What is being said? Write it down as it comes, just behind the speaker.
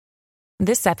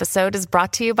This episode is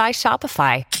brought to you by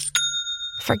Shopify.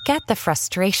 Forget the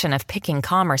frustration of picking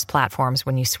commerce platforms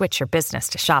when you switch your business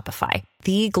to Shopify,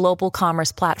 the global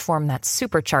commerce platform that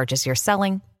supercharges your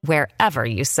selling wherever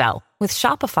you sell. With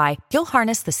Shopify, you'll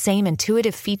harness the same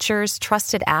intuitive features,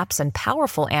 trusted apps, and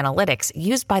powerful analytics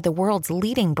used by the world's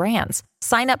leading brands.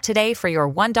 Sign up today for your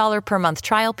 $1 per month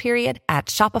trial period at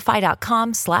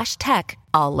shopify.com/tech,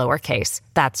 all lowercase.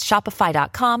 That's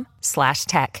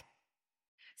shopify.com/tech.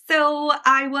 So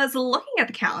I was looking at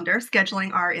the calendar,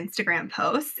 scheduling our Instagram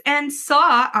posts, and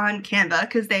saw on Canva,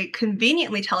 because they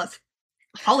conveniently tell us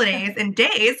holidays and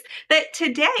days, that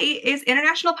today is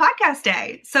International Podcast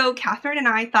Day. So Catherine and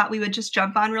I thought we would just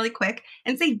jump on really quick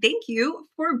and say thank you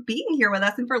for being here with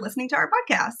us and for listening to our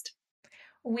podcast.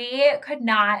 We could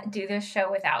not do this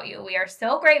show without you. We are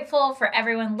so grateful for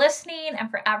everyone listening and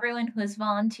for everyone who has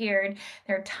volunteered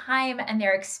their time and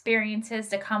their experiences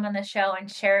to come on the show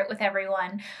and share it with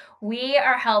everyone. We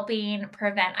are helping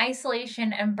prevent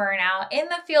isolation and burnout in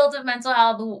the field of mental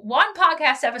health, one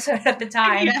podcast episode at a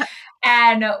time,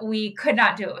 and we could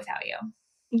not do it without you.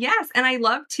 Yes. And I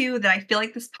love too that I feel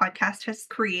like this podcast has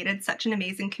created such an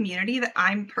amazing community that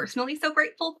I'm personally so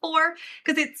grateful for,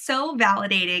 because it's so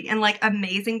validating and like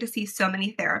amazing to see so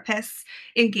many therapists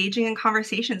engaging in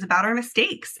conversations about our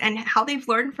mistakes and how they've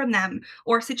learned from them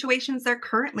or situations they're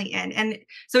currently in. And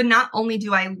so not only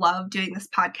do I love doing this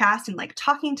podcast and like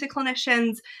talking to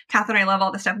clinicians, Catherine, I love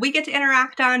all the stuff we get to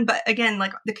interact on, but again,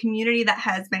 like the community that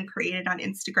has been created on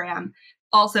Instagram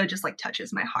also just like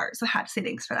touches my heart. So I have to say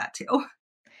thanks for that too.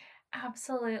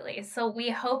 Absolutely. So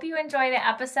we hope you enjoy the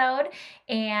episode,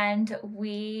 and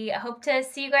we hope to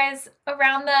see you guys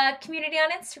around the community on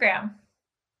Instagram.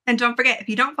 And don't forget, if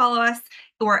you don't follow us,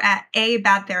 we're at A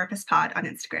Bad Therapist Pod on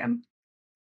Instagram.